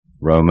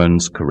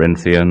Romans,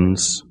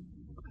 Corinthians,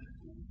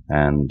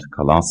 and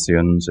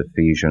Colossians,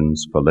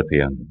 Ephesians,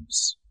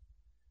 Philippians,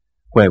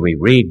 where we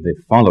read the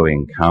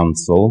following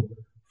counsel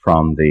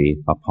from the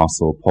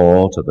Apostle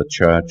Paul to the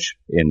church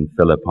in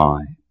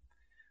Philippi.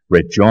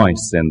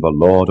 Rejoice in the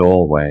Lord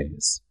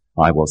always.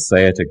 I will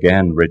say it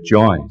again,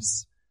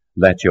 rejoice.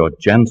 Let your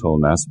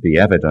gentleness be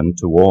evident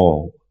to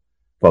all.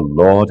 The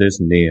Lord is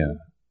near.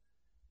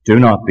 Do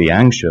not be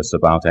anxious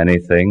about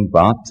anything,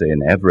 but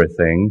in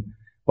everything,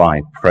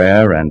 by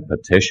prayer and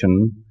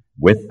petition,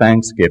 with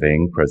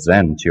thanksgiving,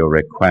 present your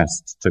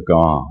requests to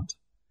God.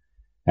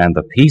 And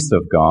the peace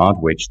of God,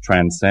 which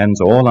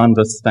transcends all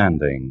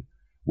understanding,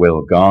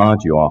 will guard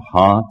your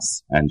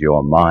hearts and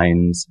your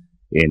minds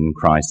in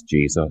Christ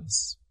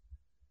Jesus.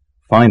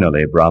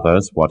 Finally,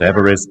 brothers,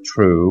 whatever is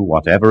true,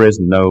 whatever is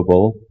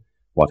noble,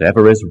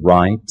 whatever is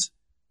right,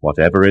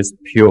 whatever is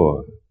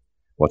pure,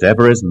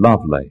 whatever is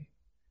lovely,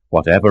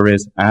 whatever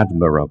is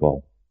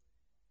admirable,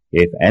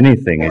 if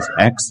anything is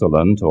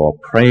excellent or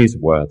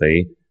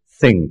praiseworthy,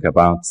 think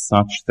about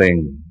such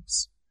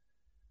things.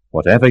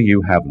 Whatever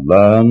you have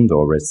learned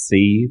or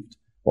received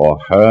or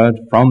heard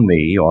from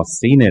me or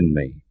seen in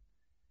me,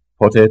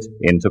 put it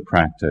into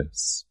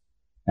practice,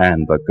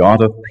 and the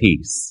God of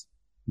peace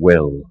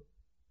will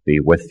be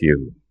with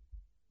you.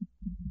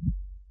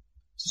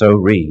 So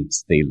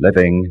reads the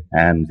living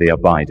and the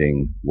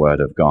abiding Word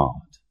of God.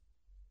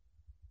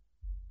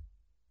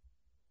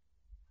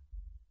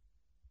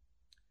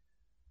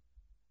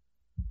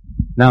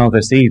 Now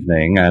this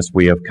evening, as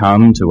we have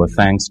come to a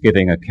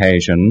Thanksgiving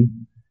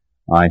occasion,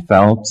 I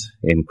felt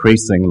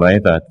increasingly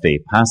that the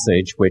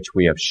passage which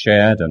we have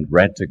shared and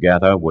read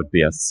together would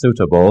be a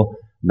suitable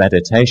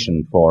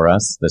meditation for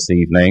us this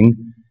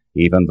evening,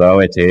 even though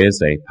it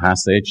is a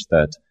passage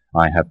that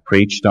I have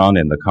preached on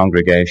in the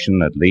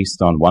congregation at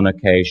least on one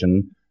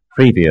occasion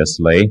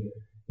previously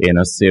in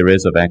a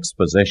series of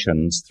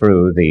expositions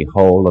through the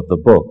whole of the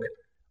book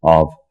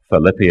of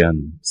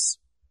Philippians.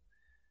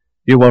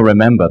 You will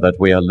remember that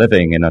we are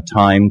living in a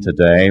time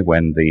today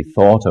when the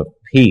thought of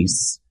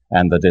peace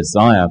and the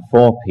desire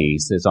for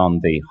peace is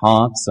on the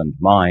hearts and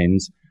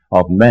minds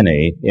of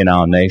many in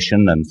our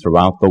nation and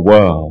throughout the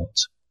world.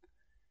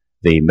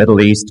 The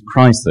Middle East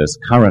crisis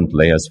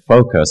currently has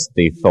focused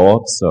the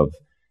thoughts of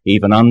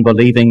even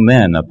unbelieving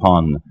men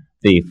upon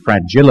the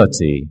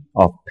fragility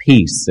of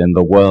peace in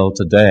the world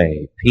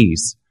today,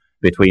 peace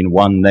between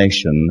one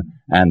nation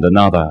and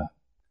another.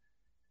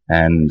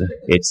 And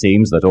it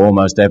seems that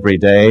almost every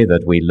day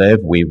that we live,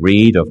 we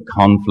read of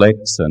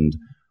conflicts and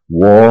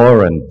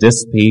war and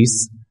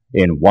dispeace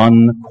in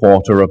one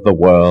quarter of the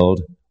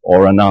world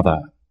or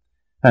another.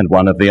 And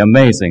one of the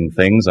amazing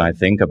things I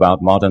think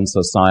about modern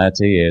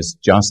society is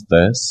just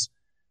this,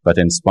 that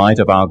in spite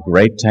of our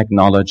great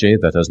technology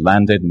that has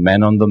landed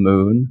men on the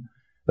moon,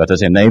 that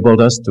has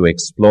enabled us to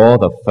explore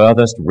the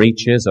furthest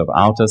reaches of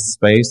outer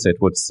space,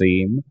 it would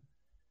seem,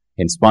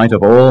 in spite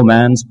of all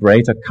man's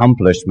great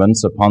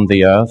accomplishments upon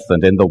the earth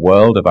and in the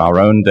world of our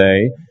own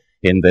day,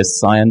 in this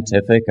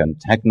scientific and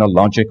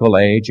technological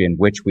age in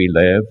which we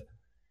live,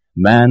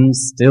 man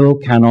still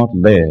cannot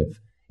live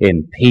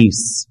in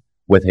peace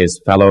with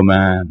his fellow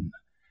man,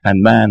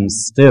 and man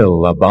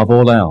still, above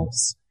all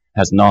else,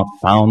 has not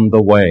found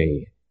the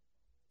way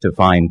to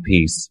find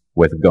peace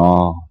with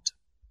God.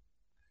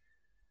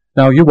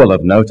 Now, you will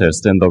have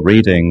noticed in the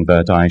reading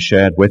that I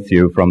shared with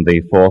you from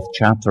the 4th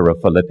chapter of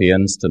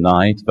Philippians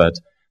tonight that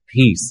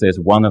peace is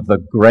one of the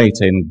great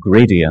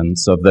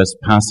ingredients of this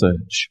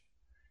passage.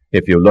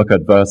 If you look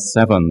at verse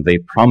 7, the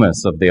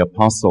promise of the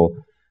apostle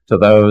to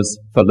those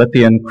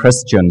Philippian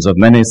Christians of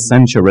many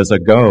centuries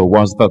ago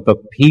was that the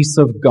peace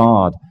of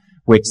God,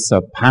 which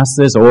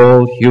surpasses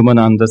all human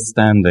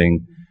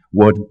understanding,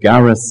 would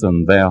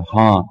garrison their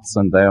hearts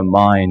and their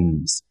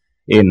minds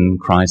in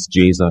Christ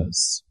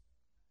Jesus.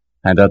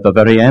 And at the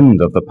very end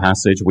of the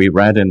passage we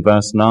read in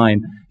verse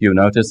 9, you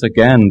notice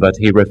again that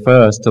he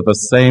refers to the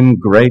same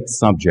great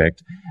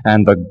subject,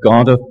 and the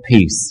God of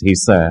peace, he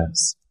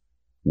says,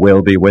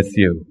 will be with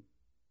you.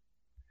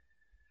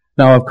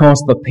 Now, of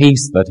course, the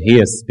peace that he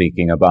is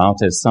speaking about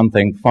is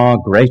something far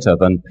greater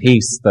than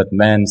peace that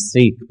men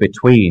seek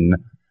between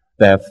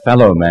their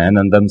fellow men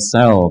and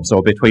themselves,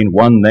 or between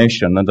one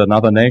nation and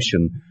another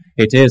nation.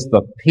 It is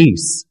the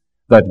peace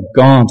that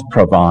God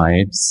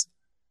provides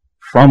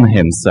from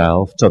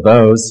himself to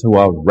those who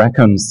are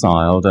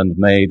reconciled and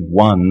made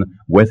one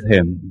with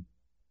him.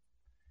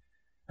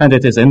 And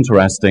it is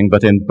interesting,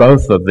 but in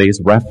both of these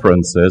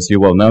references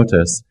you will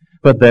notice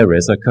that there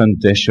is a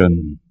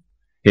condition.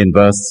 In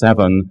verse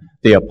 7,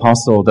 the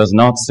apostle does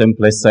not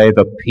simply say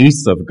the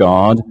peace of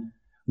God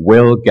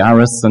will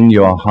garrison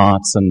your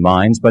hearts and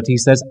minds, but he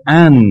says,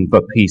 and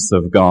the peace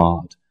of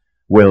God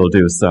will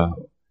do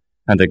so.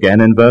 And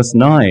again in verse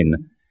 9,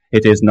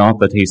 it is not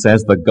that he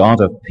says the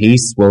God of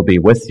peace will be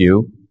with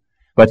you,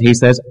 but he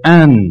says,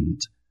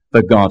 and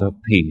the God of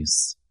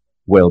peace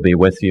will be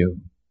with you.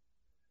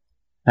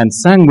 And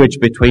sandwiched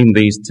between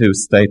these two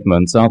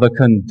statements are the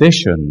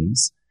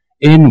conditions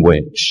in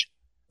which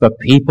the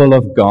people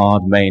of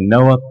God may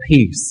know a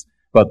peace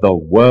that the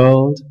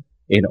world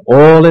in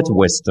all its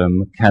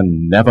wisdom,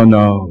 can never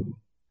know.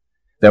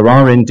 There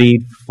are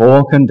indeed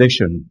 4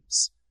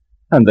 conditions,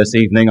 and this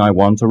evening I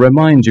want to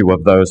remind you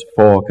of those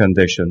 4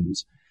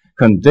 conditions.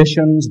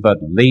 Conditions that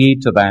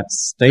lead to that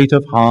state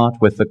of heart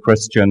with the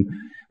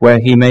Christian where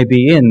he may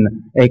be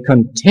in a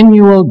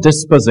continual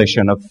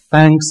disposition of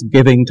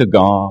thanksgiving to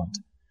God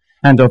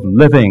and of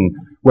living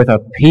with a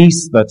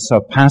peace that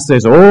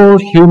surpasses all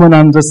human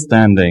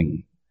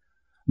understanding,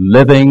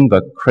 living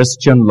the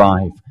Christian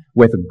life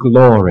with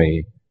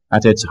glory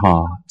at its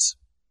heart.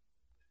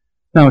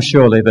 Now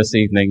surely this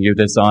evening you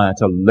desire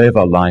to live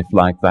a life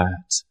like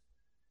that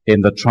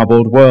in the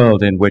troubled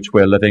world in which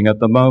we're living at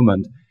the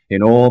moment,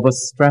 in all the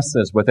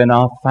stresses within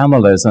our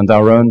families and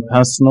our own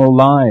personal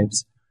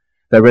lives.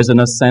 There is, in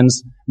a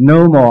sense,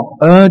 no more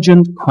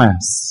urgent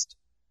quest,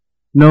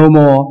 no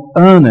more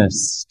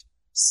earnest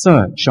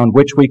search on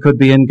which we could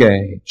be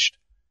engaged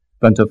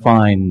than to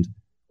find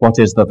what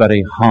is the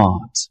very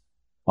heart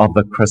of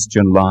the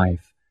Christian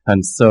life,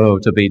 and so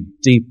to be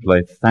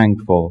deeply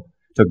thankful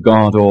to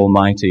God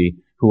Almighty,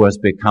 who has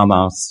become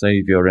our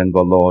Saviour in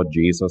the Lord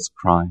Jesus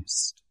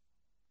Christ.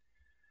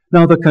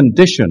 Now the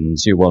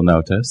conditions, you will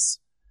notice,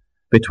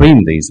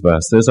 between these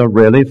verses are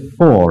really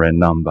 4 in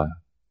number.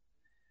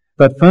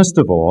 But first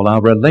of all,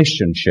 our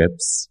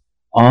relationships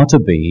are to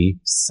be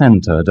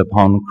centered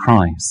upon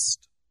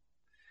Christ.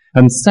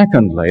 And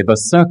secondly, the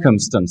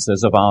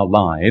circumstances of our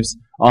lives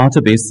are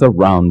to be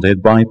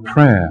surrounded by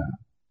prayer.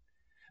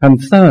 And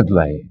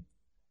thirdly,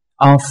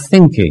 our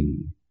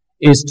thinking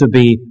is to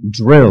be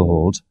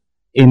drilled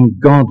in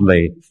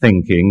godly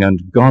thinking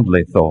and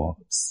godly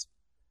thoughts.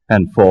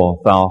 And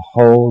fourth, our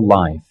whole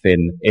life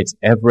in its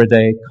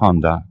everyday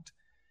conduct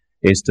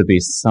is to be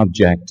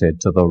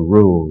subjected to the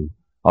rule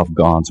of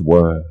God's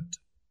Word.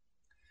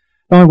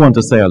 Now I want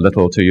to say a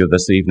little to you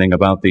this evening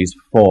about these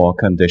 4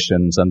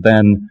 conditions, and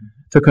then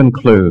to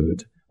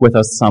conclude with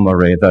a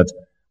summary that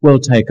will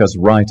take us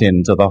right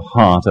into the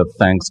heart of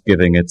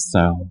thanksgiving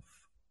itself.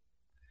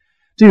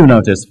 Do you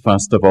notice,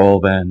 first of all,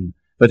 then,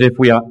 that if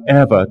we are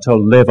ever to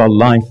live a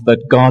life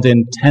that God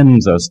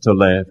intends us to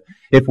live,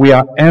 if we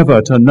are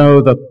ever to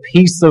know the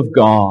peace of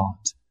God,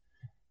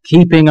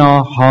 keeping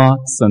our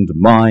hearts and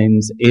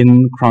minds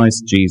in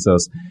Christ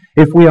Jesus,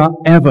 if we are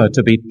ever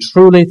to be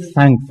truly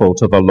thankful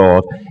to the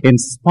Lord in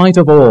spite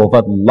of all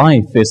that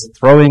life is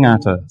throwing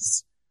at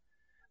us,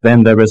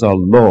 then there is a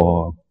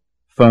law,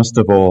 first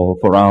of all,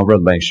 for our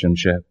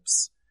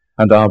relationships,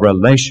 and our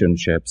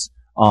relationships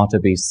are to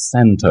be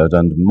centered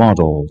and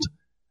modeled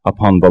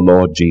upon the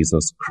Lord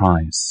Jesus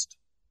Christ.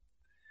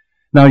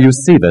 Now you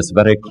see this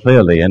very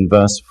clearly in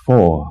verse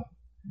 4,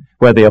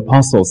 where the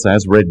apostle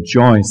says,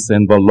 "Rejoice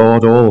in the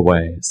Lord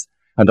always."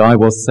 And I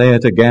will say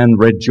it again,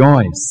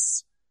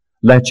 rejoice.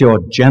 Let your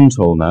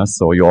gentleness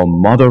or your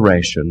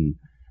moderation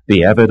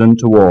be evident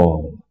to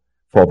all,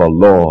 for the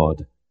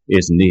Lord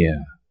is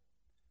near.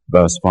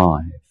 Verse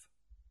 5.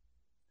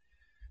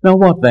 Now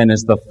what then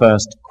is the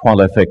first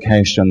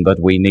qualification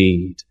that we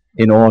need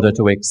in order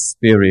to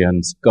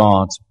experience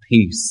God's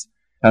peace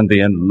and the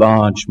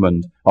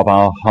enlargement of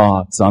our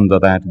hearts under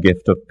that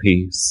gift of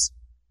peace?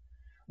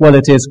 Well,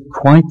 it is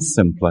quite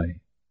simply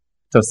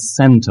to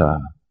center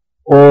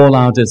all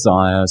our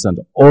desires and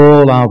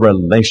all our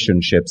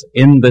relationships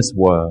in this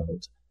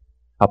world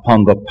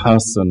upon the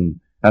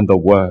person and the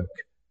work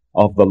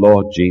of the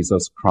Lord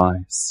Jesus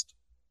Christ.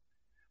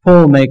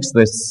 Paul makes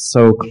this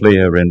so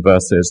clear in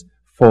verses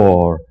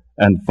 4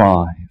 and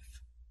 5.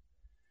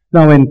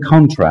 Now, in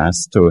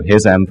contrast to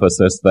his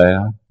emphasis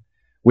there,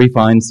 we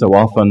find so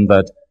often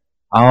that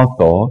our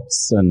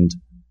thoughts and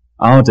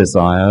our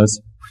desires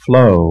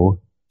flow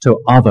to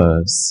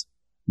others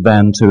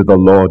than to the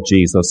Lord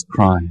Jesus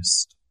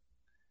Christ.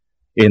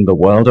 In the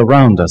world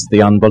around us,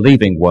 the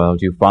unbelieving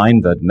world, you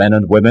find that men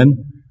and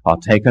women are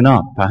taken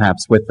up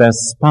perhaps with their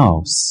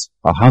spouse,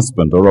 a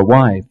husband or a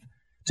wife,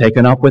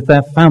 taken up with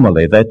their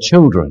family, their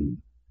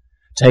children,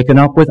 taken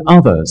up with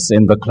others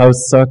in the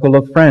close circle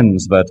of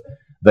friends that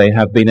they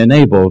have been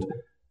enabled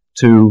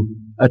to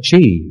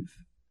achieve,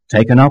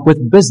 taken up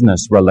with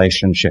business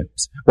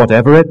relationships,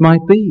 whatever it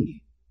might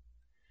be.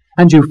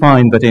 And you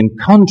find that in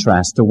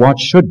contrast to what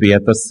should be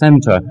at the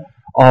center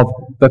of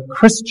the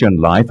Christian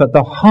life, at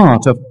the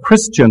heart of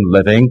Christian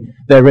living,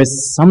 there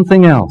is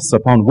something else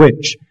upon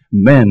which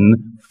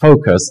men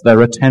focus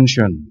their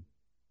attention.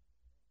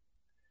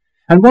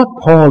 And what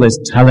Paul is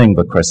telling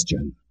the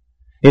Christian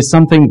is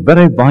something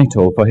very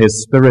vital for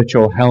his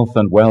spiritual health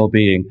and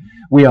well-being.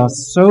 We are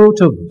so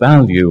to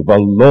value the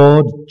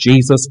Lord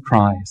Jesus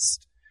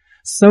Christ,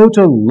 so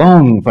to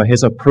long for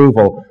his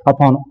approval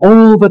upon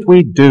all that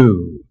we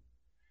do,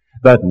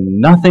 that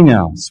nothing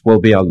else will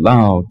be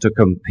allowed to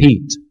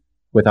compete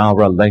with our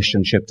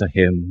relationship to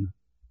him.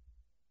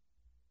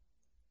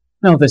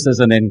 Now, this is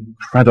an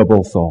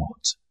incredible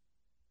thought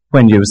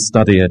when you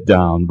study it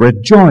down.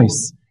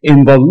 Rejoice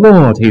in the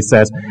Lord, he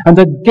says, and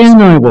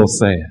again I will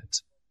say it.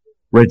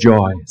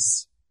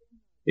 Rejoice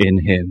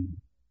in him.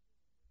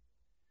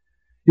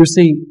 You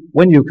see,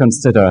 when you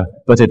consider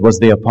that it was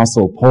the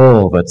Apostle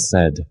Paul that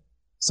said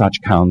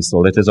such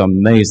counsel, it is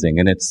amazing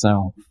in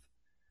itself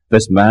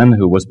This man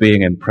who was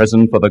being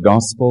imprisoned for the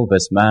gospel,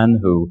 this man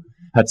who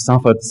had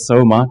suffered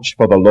so much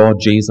for the Lord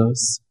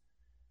Jesus,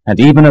 and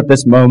even at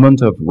this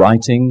moment of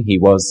writing, he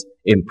was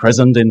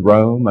imprisoned in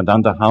Rome and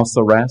under house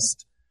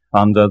arrest,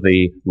 under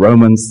the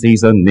Roman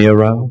Caesar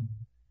Nero.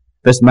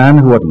 This man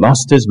who had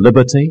lost his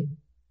liberty,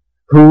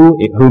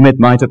 whom it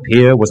might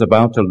appear was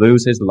about to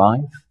lose his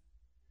life,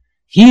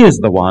 he is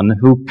the one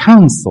who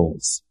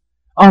counsels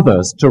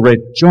others to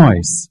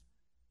rejoice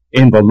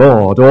in the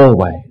Lord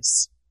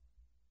always.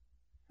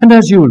 And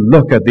as you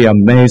look at the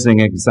amazing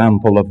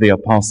example of the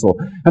apostle,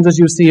 and as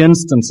you see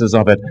instances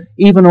of it,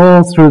 even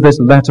all through this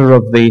letter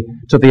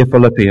to the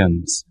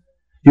Philippians,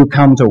 you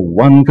come to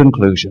one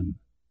conclusion,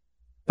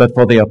 that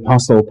for the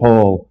apostle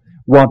Paul,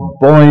 what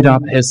buoyed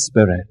up his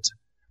spirit,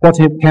 what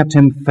kept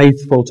him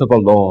faithful to the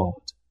Lord,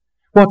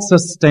 what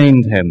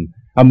sustained him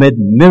amid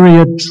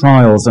myriad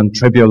trials and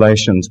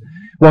tribulations,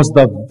 was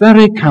the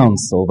very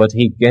counsel that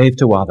he gave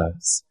to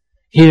others.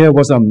 Here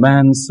was a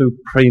man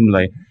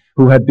supremely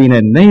who had been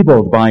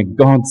enabled by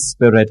God's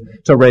Spirit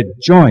to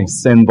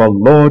rejoice in the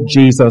Lord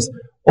Jesus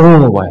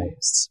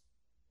always.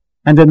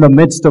 And in the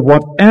midst of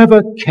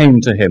whatever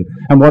came to him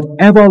and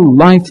whatever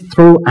life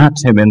threw at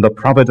him in the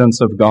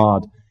providence of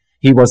God,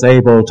 he was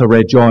able to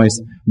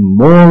rejoice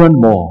more and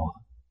more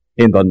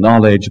in the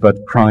knowledge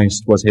that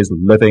Christ was his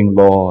living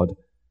Lord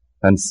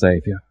and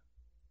Savior.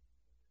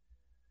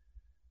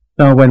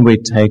 Now, when we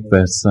take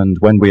this and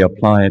when we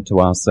apply it to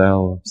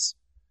ourselves,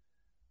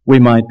 we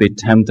might be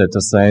tempted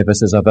to say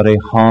this is a very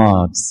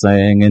hard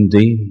saying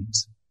indeed.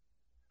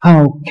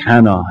 How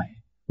can I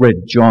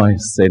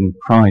rejoice in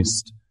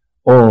Christ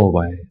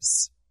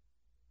always,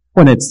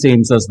 when it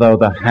seems as though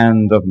the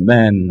hand of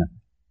men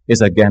is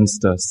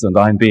against us and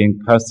I'm being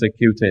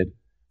persecuted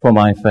for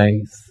my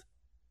faith?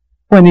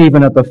 When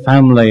even at the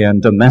family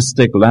and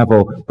domestic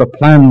level, the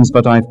plans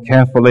that I've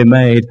carefully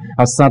made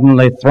are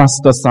suddenly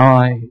thrust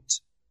aside?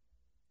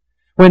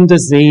 When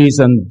disease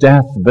and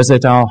death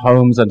visit our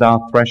homes and our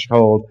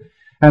threshold,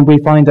 and we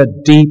find a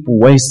deep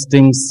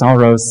wasting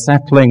sorrow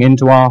settling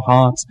into our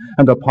hearts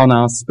and upon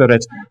our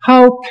spirits,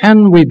 how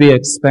can we be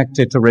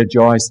expected to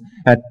rejoice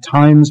at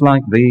times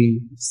like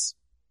these?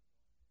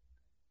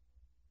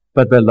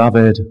 But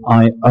beloved,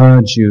 I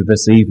urge you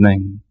this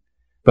evening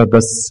that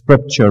the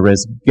Scripture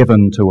is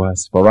given to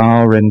us for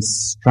our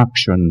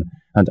instruction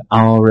and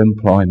our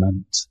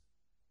employment.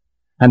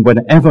 And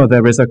whenever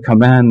there is a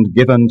command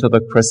given to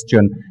the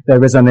Christian,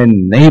 there is an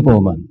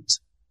enablement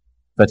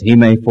that he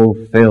may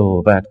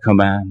fulfill that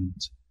command.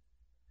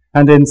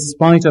 And in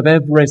spite of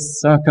every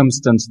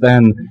circumstance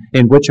then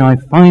in which I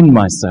find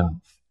myself,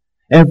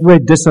 every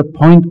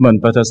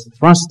disappointment that has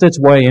thrust its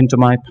way into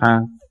my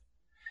path,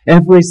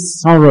 every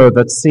sorrow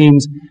that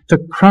seems to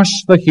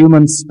crush the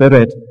human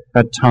spirit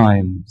at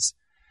times,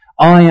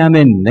 I am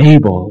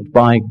enabled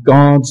by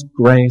God's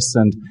grace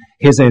and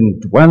his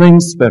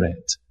indwelling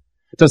Spirit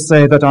to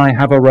say that I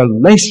have a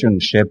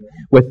relationship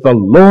with the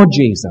Lord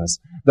Jesus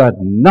that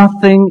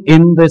nothing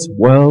in this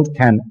world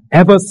can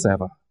ever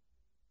sever.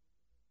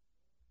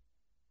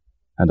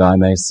 And I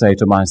may say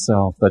to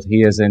myself that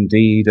he is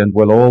indeed and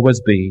will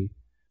always be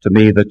to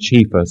me the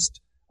chiefest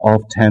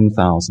of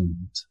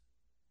 10,000.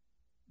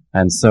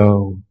 And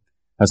so,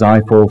 as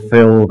I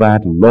fulfill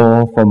that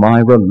law for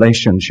my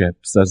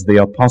relationships as the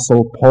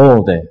Apostle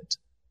Paul did,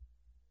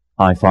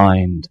 I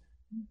find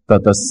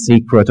that the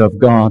secret of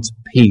God's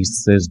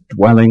peace is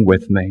dwelling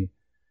with me,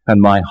 and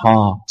my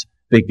heart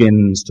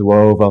begins to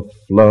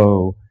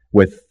overflow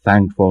with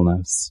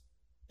thankfulness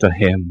to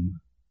him.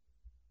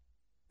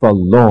 The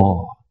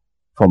law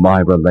for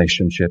my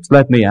relationships.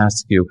 Let me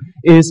ask you,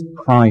 is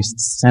Christ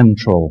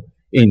central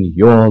in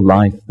your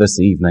life this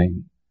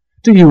evening?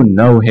 Do you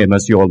know him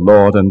as your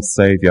Lord and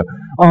Savior?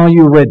 Are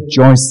you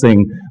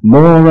rejoicing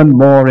more and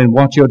more in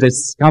what you're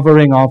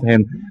discovering of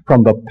him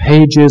from the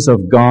pages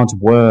of God's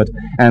Word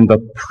and the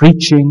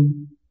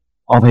preaching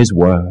of his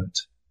Word?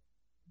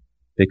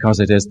 Because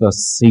it is the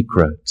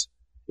secret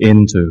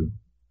into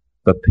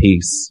the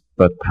peace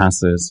that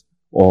passes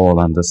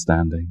all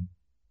understanding.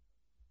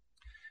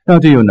 Now,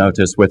 do you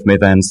notice with me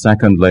then,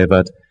 secondly,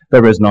 that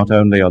there is not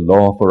only a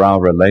law for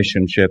our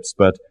relationships,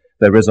 but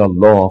there is a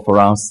law for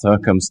our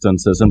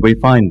circumstances, and we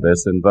find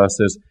this in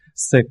verses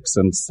 6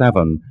 and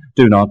 7.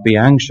 Do not be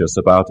anxious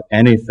about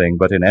anything,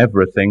 but in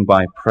everything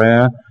by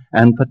prayer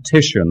and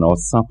petition or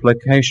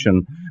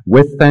supplication,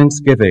 with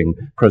thanksgiving,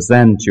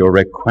 present your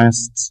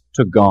requests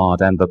to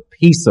God, and the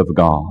peace of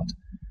God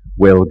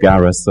will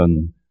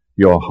garrison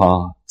your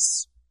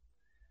hearts.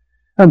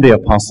 And the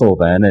apostle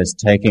then is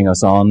taking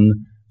us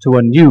on to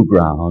a new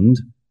ground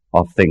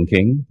of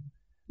thinking,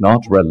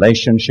 not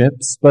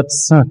relationships, but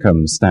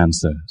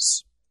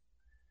circumstances.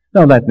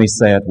 Now let me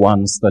say at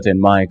once that in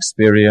my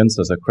experience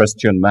as a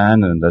Christian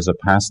man and as a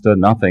pastor,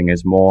 nothing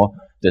is more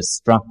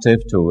destructive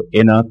to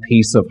inner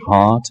peace of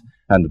heart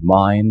and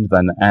mind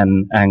than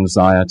an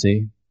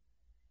anxiety.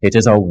 It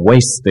is a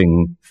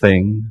wasting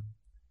thing.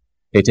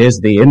 It is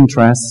the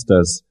interest,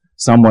 as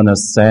someone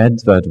has said,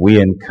 that we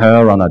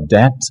incur on a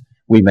debt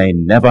we may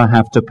never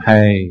have to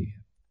pay.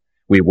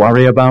 We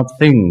worry about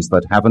things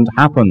that haven't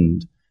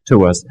happened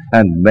to us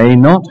and may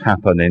not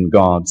happen in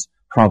God's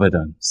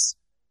providence.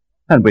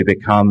 And we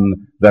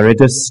become very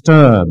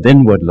disturbed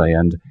inwardly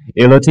and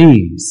ill at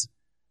ease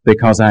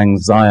because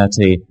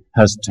anxiety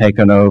has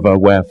taken over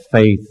where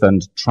faith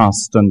and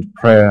trust and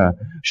prayer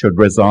should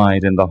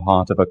reside in the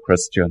heart of a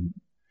Christian.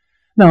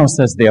 Now,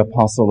 says the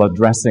apostle,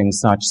 addressing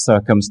such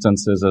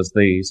circumstances as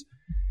these,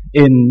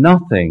 in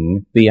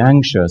nothing be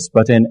anxious,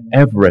 but in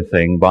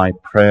everything by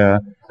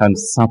prayer and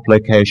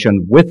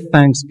supplication with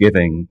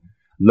thanksgiving,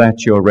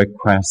 let your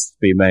requests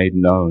be made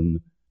known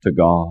to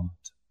God.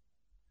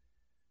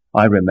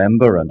 I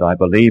remember, and I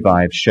believe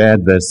I've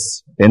shared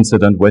this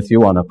incident with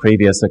you on a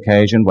previous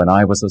occasion when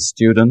I was a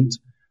student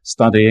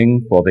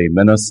studying for the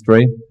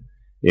ministry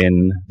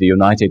in the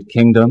United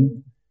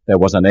Kingdom. There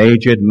was an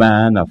aged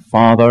man, a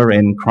father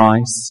in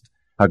Christ,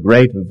 a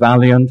great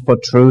valiant for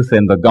truth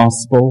in the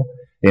gospel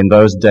in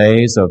those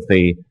days of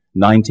the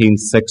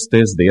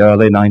 1960s, the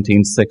early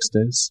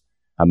 1960s,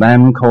 a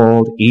man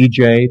called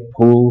E.J.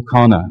 Poole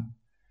Connor,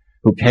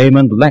 who came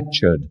and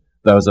lectured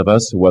those of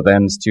us who were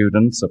then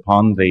students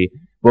upon the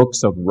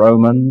books of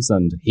Romans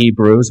and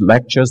Hebrews,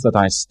 lectures that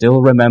I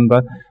still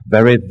remember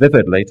very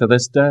vividly to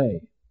this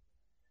day.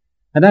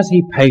 And as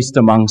he paced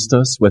amongst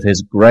us with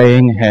his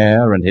graying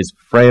hair and his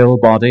frail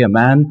body, a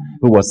man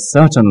who was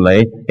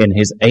certainly in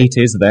his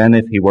 80s then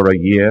if he were a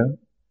year,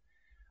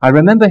 I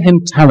remember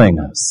him telling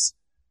us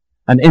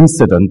an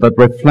incident that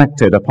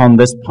reflected upon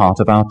this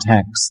part of our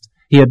text.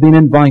 He had been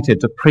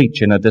invited to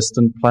preach in a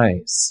distant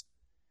place.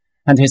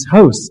 And his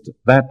host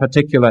that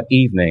particular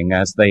evening,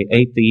 as they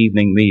ate the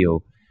evening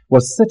meal,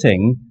 was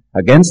sitting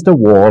against a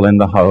wall in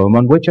the home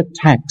on which a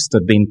text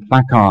had been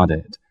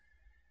placarded.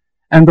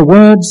 And the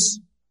words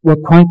were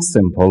quite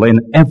simple, in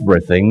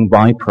everything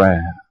by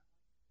prayer,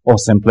 or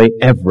simply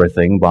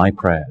everything by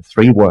prayer,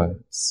 3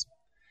 words.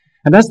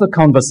 And as the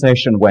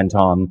conversation went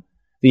on,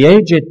 the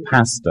aged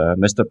pastor,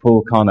 Mr.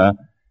 Poole Connor,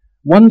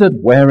 wondered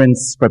where in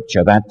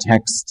Scripture that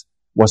text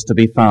was to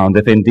be found,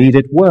 if indeed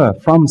it were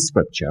from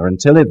Scripture,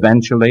 until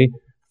eventually,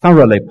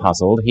 thoroughly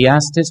puzzled, he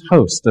asked his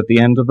host at the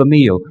end of the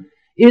meal,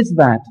 is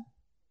that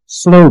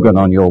slogan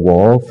on your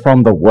wall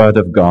from the Word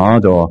of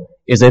God, or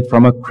is it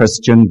from a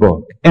Christian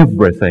book?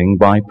 Everything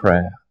by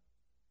prayer.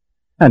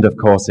 And of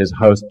course his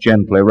host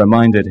gently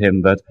reminded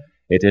him that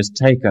it is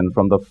taken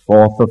from the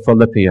 4th of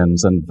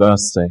Philippians and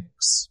verse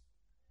 6.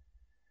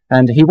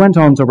 And he went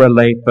on to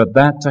relate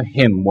that to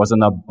him was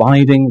an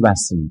abiding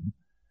lesson,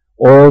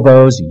 all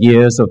those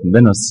years of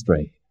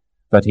ministry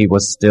that he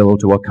was still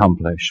to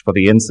accomplish, for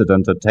the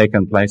incident had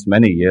taken place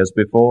many years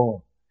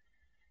before.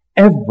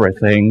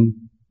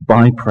 Everything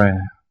by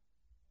prayer.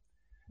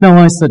 Now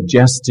I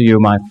suggest to you,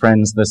 my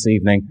friends, this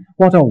evening,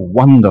 what a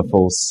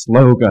wonderful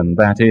slogan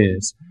that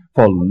is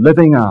for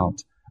living out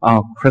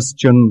our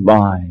Christian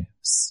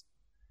lives.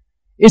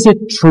 Is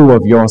it true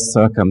of your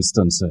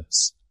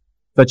circumstances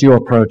that you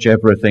approach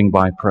everything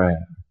by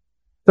prayer?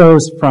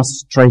 Those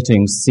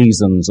frustrating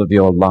seasons of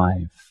your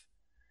life,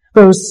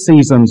 those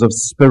seasons of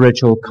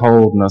spiritual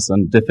coldness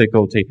and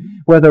difficulty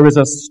where there is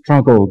a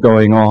struggle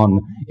going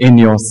on in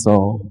your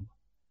soul.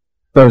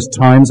 Those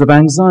times of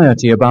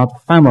anxiety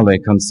about family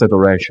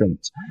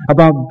considerations,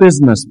 about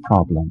business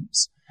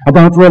problems,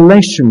 about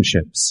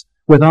relationships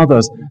with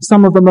others,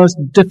 some of the most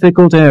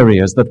difficult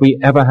areas that we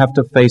ever have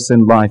to face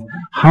in life,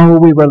 how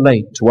we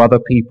relate to other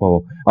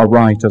people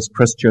aright as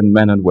Christian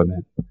men and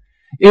women.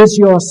 Is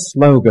your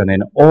slogan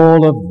in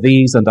all of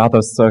these and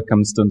other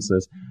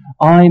circumstances,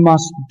 I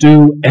must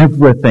do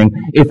everything,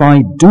 if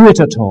I do it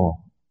at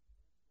all,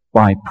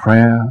 by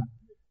prayer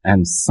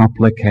and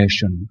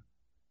supplication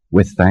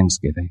with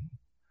thanksgiving?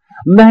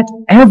 Let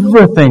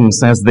everything,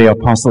 says the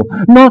apostle,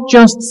 not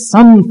just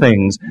some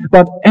things,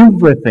 but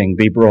everything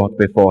be brought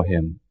before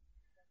him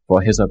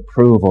for his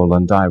approval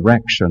and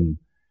direction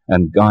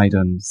and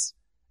guidance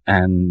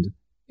and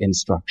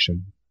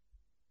instruction.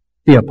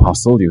 The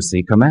apostle, you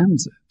see,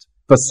 commands it.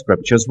 The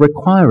Scriptures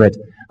require it.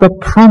 The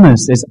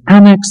promise is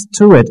annexed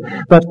to it.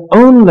 But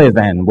only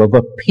then will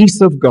the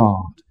peace of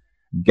God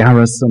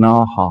garrison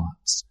our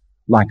hearts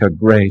like a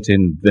great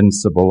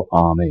invincible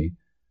army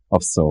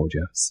of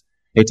soldiers.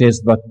 It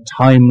is the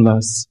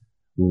timeless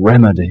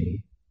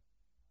remedy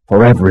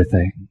for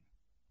everything.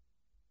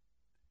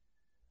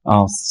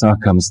 Our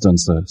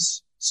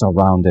circumstances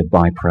surrounded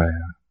by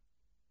prayer.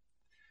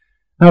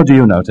 Now, do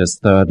you notice,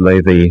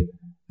 thirdly, the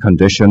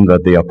condition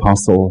that the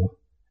apostle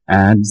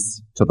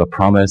adds to the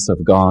promise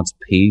of God's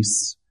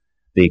peace?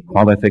 The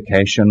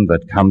qualification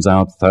that comes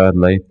out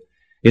thirdly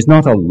is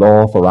not a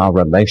law for our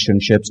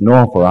relationships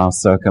nor for our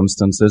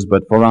circumstances,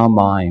 but for our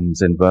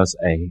minds in verse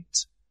 8.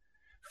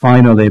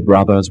 Finally,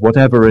 brothers,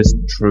 whatever is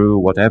true,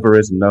 whatever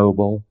is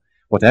noble,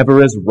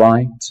 whatever is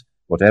right,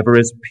 whatever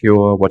is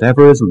pure,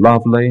 whatever is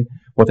lovely,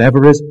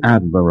 whatever is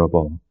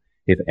admirable,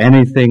 if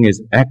anything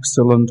is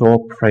excellent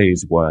or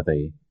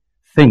praiseworthy,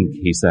 think,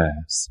 he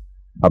says,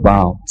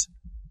 about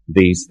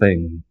these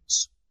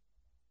things.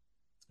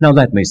 Now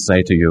let me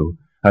say to you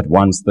at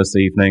once this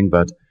evening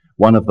that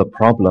one of the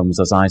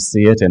problems as I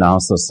see it in our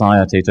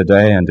society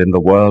today and in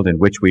the world in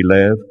which we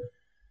live,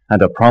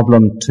 and a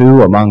problem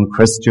too among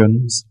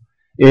Christians,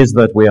 is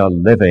that we are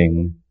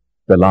living,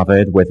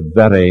 beloved, with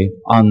very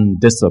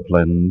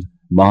undisciplined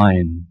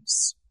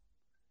minds.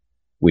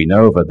 We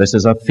know that this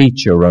is a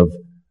feature of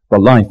the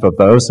life of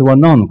those who are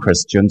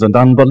non-Christians and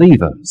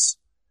unbelievers.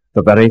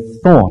 The very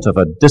thought of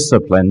a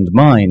disciplined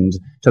mind,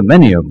 to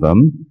many of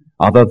them,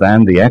 other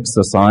than the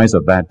exercise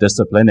of that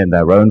discipline in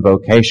their own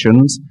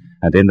vocations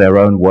and in their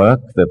own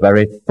work, the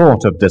very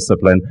thought of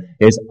discipline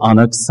is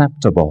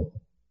unacceptable.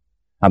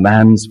 A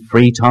man's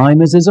free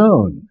time is his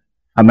own.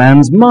 A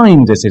man's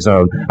mind is his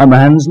own. A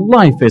man's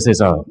life is his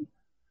own.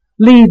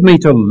 Leave me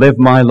to live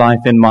my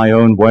life in my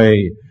own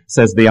way,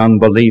 says the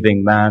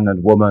unbelieving man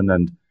and woman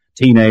and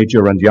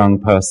teenager and young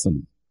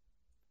person.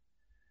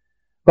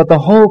 But the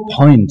whole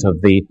point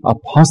of the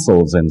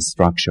apostles'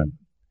 instruction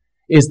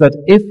is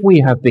that if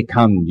we have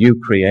become new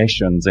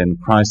creations in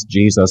Christ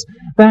Jesus,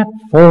 that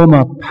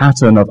former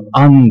pattern of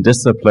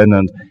undiscipline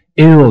and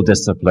ill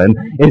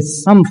discipline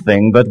is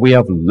something that we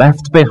have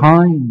left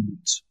behind.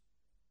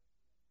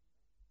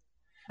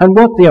 And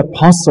what the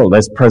apostle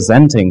is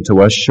presenting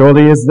to us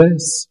surely is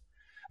this,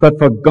 that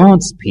for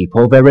God's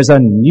people there is a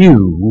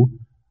new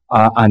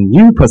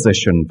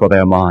position for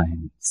their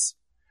minds,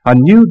 a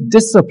new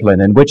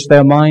discipline in which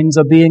their minds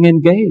are being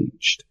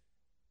engaged.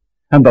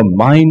 And the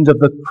mind of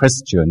the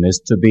Christian is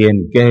to be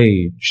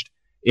engaged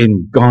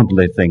in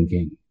godly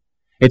thinking.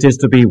 It is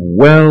to be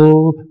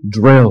well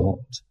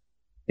drilled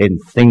in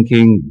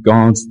thinking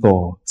God's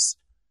thoughts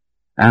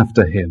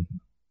after Him.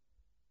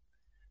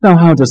 Now,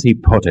 how does he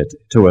put it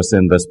to us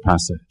in this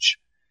passage?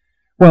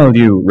 Well,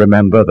 you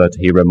remember that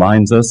he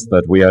reminds us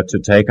that we are to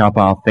take up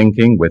our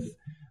thinking with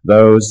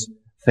those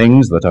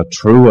things that are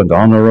true and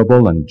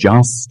honorable and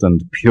just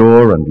and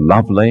pure and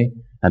lovely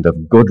and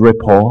of good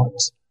report.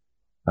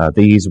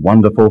 These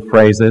wonderful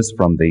phrases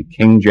from the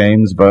King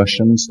James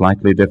Version,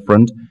 slightly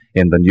different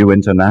in the New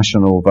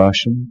International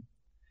Version.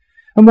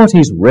 And what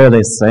he's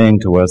really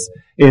saying to us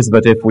is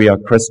that if we are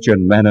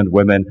Christian men and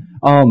women,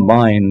 our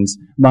minds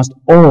must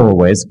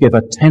always give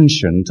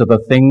attention to the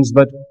things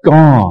that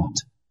God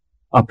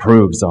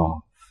approves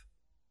of,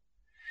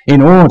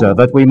 in order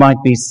that we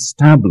might be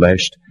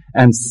established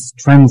and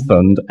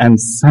strengthened and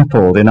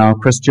settled in our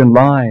Christian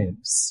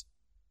lives.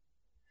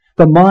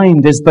 The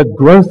mind is the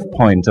growth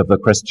point of the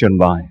Christian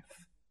life.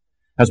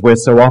 As we're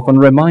so often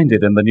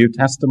reminded in the New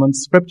Testament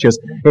scriptures,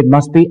 it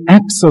must be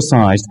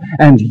exercised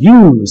and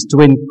used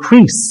to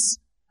increase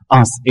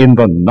us in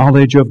the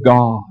knowledge of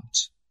God.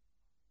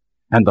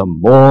 And the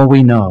more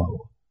we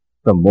know,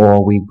 the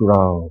more we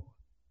grow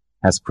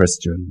as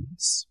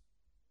Christians.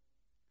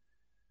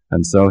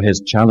 And so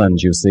his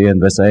challenge, you see, in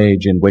this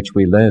age in which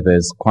we live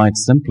is quite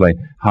simply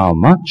how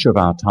much of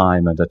our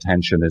time and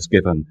attention is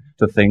given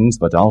to things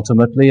that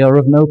ultimately are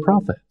of no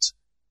profit.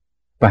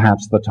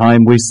 Perhaps the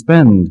time we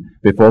spend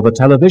before the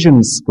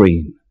television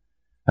screen.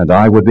 And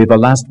I would be the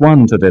last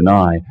one to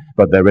deny,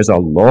 but there is a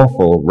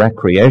lawful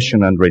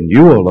recreation and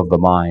renewal of the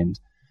mind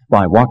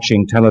by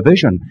watching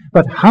television.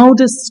 But how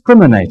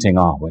discriminating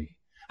are we?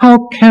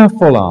 How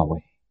careful are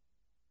we?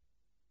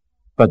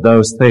 But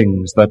those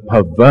things that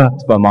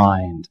pervert the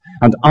mind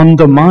and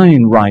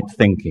undermine right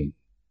thinking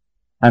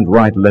and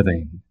right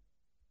living,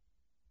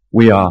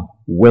 we are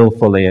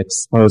willfully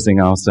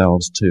exposing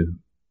ourselves to.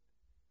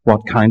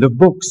 What kind of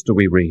books do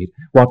we read?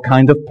 What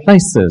kind of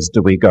places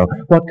do we go?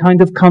 What kind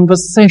of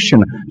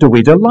conversation do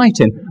we delight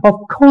in? Of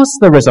course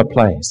there is a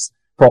place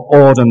for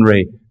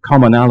ordinary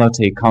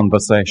commonality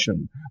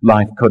conversation.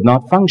 Life could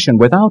not function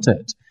without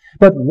it.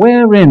 But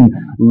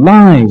wherein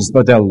lies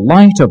the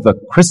delight of the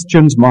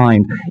Christian's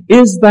mind?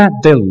 Is that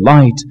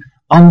delight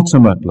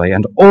ultimately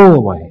and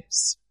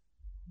always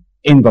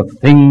in the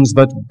things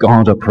that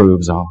God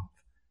approves of?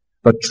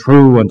 The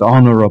true and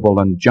honorable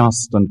and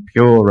just and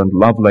pure and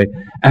lovely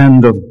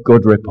and of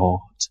good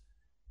report.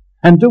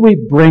 And do we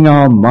bring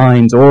our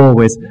minds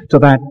always to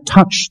that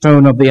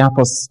touchstone of the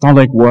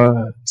apostolic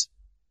word,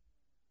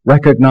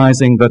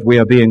 recognizing that we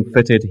are being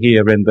fitted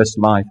here in this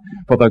life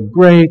for the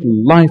great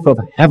life of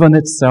heaven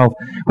itself,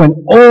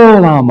 when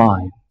all our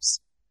minds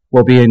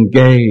will be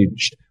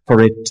engaged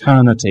for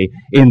eternity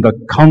in the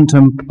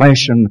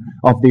contemplation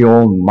of the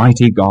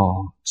Almighty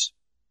God?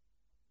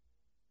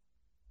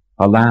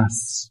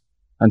 Alas,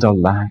 and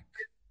alack,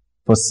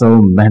 for so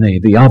many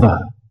the other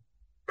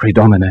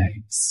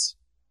predominates.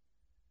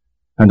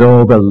 And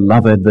oh,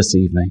 beloved, this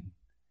evening,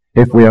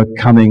 if we are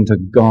coming to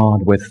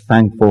God with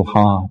thankful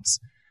hearts,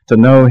 to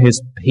know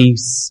His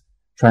peace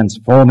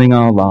transforming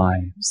our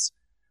lives,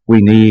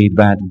 we need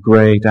that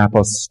great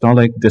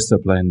apostolic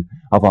discipline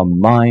of a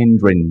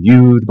mind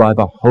renewed by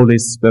the Holy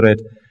Spirit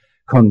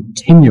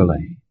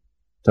continually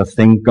to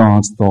think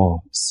God's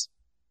thoughts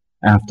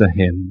after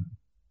Him.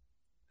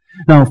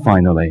 Now,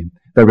 finally,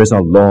 there is a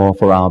law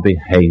for our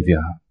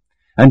behavior.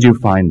 And you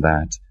find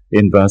that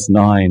in verse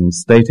 9,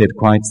 stated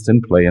quite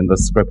simply in the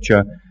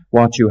scripture,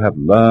 what you have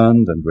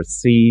learned and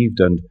received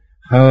and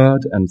heard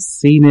and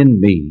seen in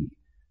me,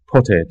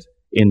 put it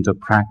into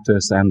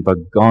practice, and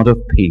the God of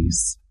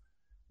peace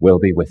will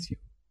be with you.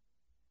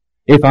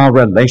 If our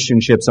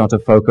relationships are to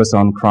focus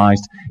on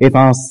Christ, if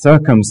our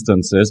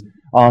circumstances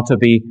are to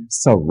be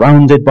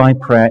surrounded by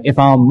prayer, if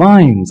our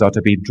minds are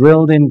to be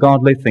drilled in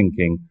godly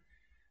thinking,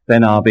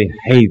 then our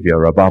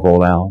behavior, above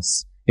all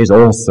else, is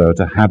also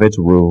to have its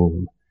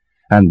rule.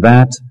 And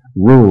that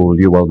rule,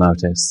 you will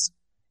notice,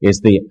 is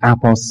the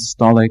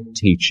apostolic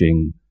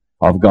teaching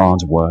of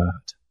God's Word.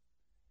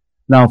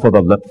 Now, for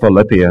the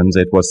Philippians,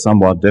 it was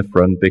somewhat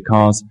different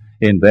because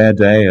in their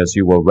day, as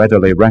you will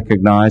readily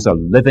recognize, a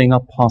living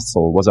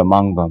apostle was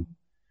among them.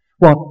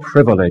 What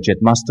privilege it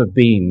must have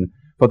been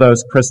for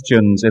those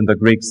Christians in the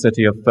Greek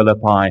city of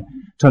Philippi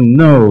to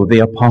know the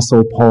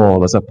Apostle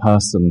Paul as a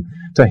person,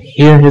 to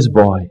hear his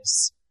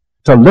voice,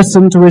 to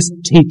listen to his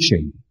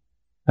teaching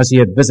as he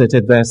had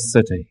visited their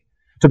city,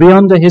 to be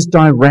under his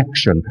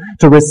direction,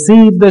 to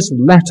receive this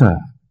letter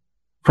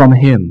from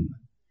him,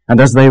 and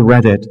as they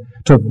read it,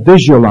 to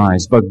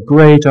visualize the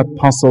great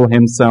apostle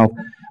himself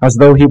as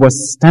though he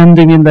was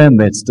standing in their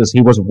midst, as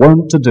he was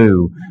wont to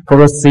do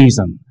for a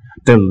season,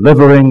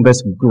 delivering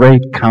this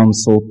great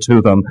counsel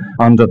to them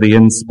under the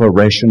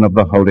inspiration of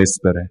the Holy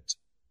Spirit.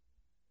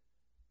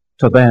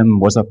 To them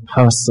was a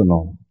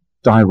personal,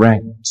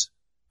 direct,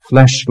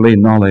 fleshly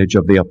knowledge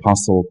of the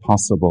apostle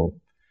possible.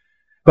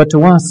 But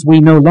to us, we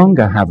no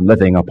longer have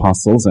living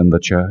apostles in the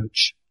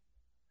church.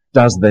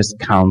 Does this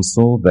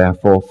counsel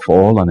therefore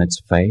fall on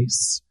its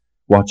face?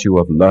 What you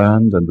have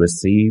learned and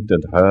received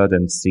and heard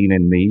and seen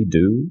in me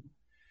do?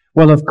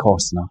 Well, of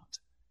course not.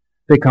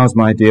 Because,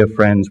 my dear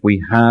friends,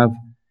 we have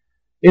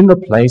in the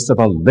place of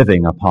a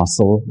living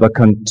apostle the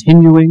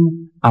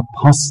continuing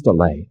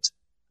apostolate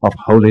of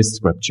Holy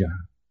Scripture.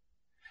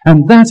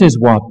 And that is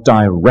what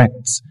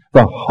directs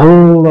the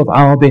whole of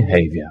our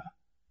behavior.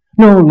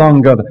 No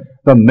longer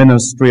the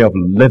ministry of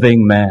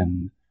living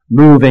men,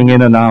 moving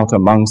in and out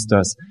amongst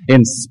us,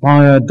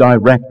 inspired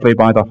directly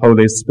by the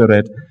Holy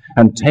Spirit,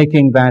 and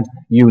taking that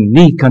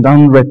unique and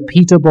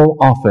unrepeatable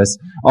office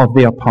of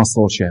the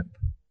apostleship.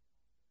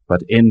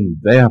 But in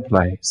their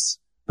place,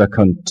 the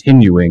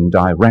continuing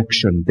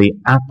direction, the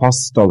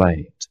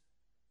apostolate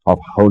of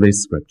Holy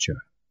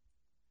Scripture.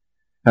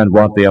 And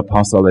what the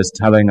apostle is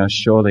telling us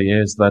surely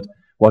is that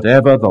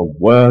whatever the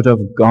Word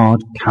of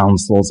God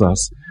counsels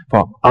us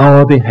for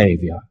our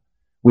behavior,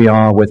 we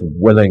are with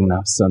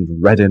willingness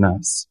and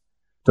readiness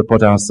to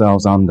put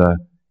ourselves under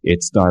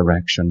its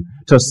direction,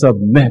 to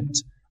submit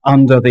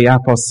under the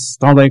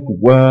apostolic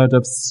word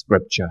of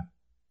Scripture,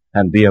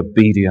 and be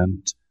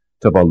obedient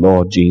to the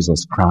Lord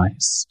Jesus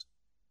Christ.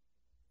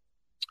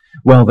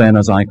 Well then,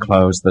 as I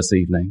close this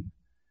evening,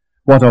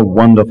 what a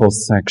wonderful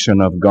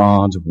section of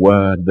God's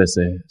Word this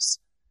is,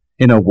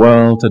 in a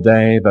world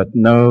today that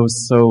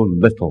knows so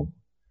little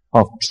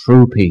of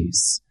true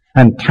peace,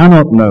 and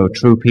cannot know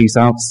true peace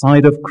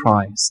outside of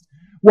Christ.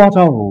 What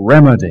a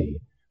remedy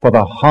for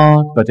the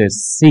heart that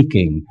is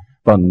seeking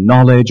the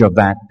knowledge of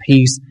that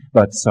peace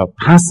that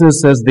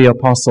surpasses, says the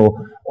apostle,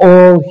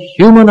 all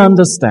human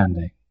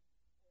understanding.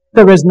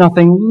 There is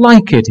nothing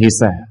like it, he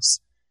says,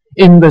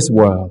 in this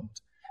world,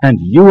 and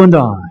you and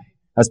I,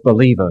 as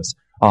believers,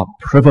 are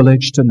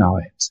privileged to know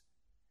it.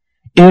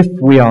 If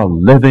we are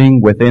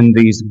living within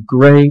these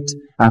great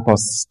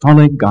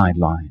apostolic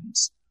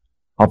guidelines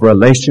of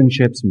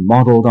relationships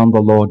modeled on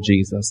the Lord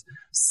Jesus,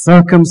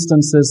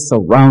 circumstances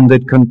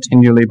surrounded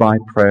continually by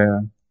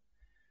prayer,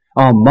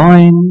 our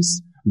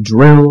minds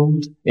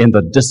drilled in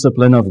the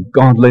discipline of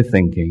godly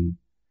thinking,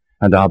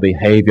 and our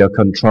behavior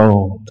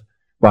controlled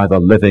by the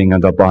living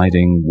and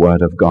abiding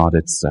Word of God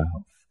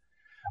itself.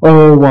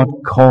 Oh,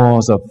 what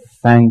cause of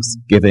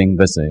thanksgiving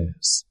this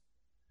is!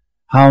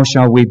 How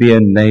shall we be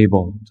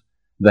enabled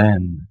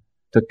then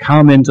to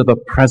come into the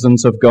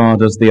presence of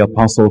God, as the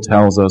apostle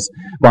tells us,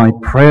 by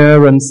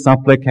prayer and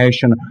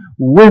supplication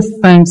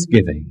with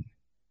thanksgiving,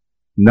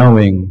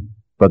 knowing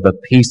that the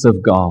peace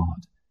of God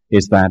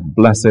is that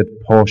blessed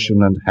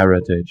portion and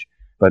heritage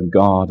that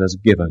God has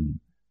given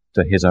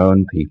to his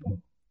own people.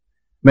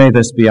 May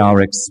this be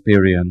our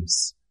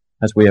experience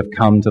as we have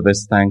come to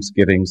this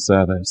Thanksgiving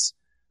service.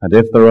 And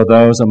if there are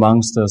those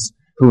amongst us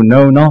who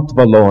know not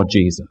the Lord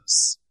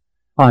Jesus,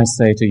 I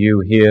say to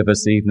you here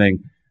this evening,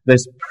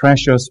 this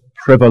precious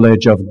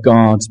privilege of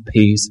God's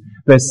peace,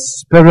 this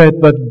spirit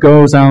that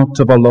goes out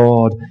to the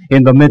Lord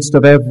in the midst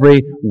of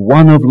every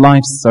one of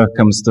life's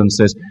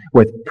circumstances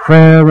with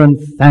prayer and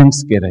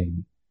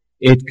thanksgiving,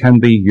 it can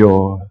be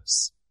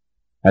yours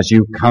as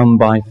you come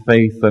by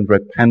faith and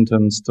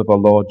repentance to the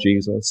Lord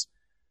Jesus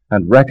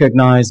and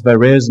recognize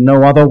there is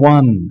no other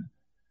one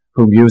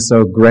whom you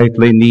so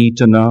greatly need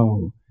to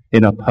know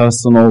in a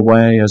personal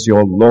way as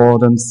your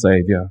Lord and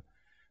Savior,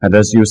 and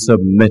as you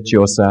submit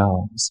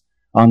yourselves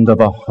under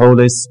the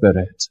Holy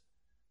Spirit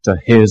to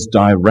his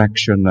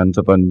direction and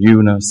to the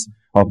newness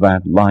of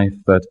that life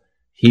that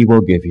he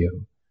will give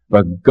you,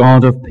 the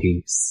God of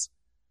peace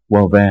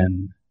will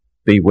then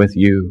be with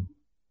you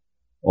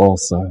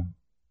also.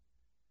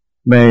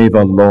 May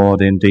the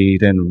Lord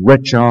indeed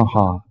enrich our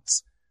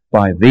hearts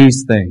by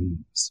these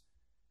things,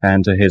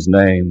 and to his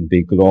name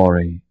be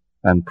glory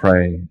and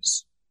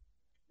praise.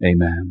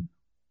 Amen.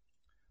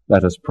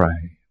 Let us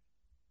pray.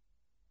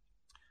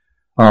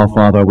 Our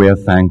Father, we are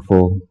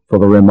thankful for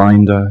the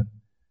reminder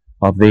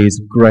of these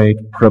great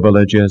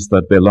privileges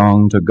that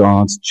belong to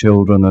God's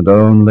children and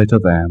only to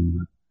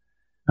them.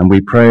 And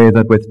we pray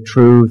that with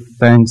true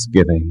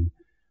thanksgiving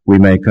we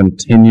may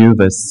continue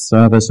this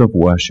service of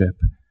worship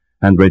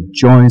and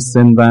rejoice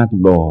in that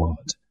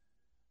Lord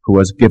who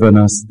has given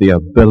us the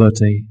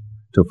ability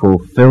to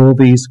fulfill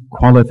these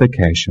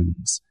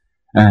qualifications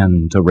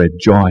and to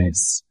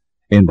rejoice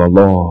in the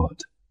Lord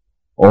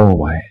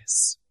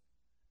always.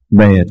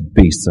 May it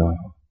be so,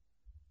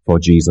 for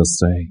Jesus'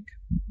 sake.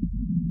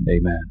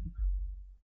 Amen.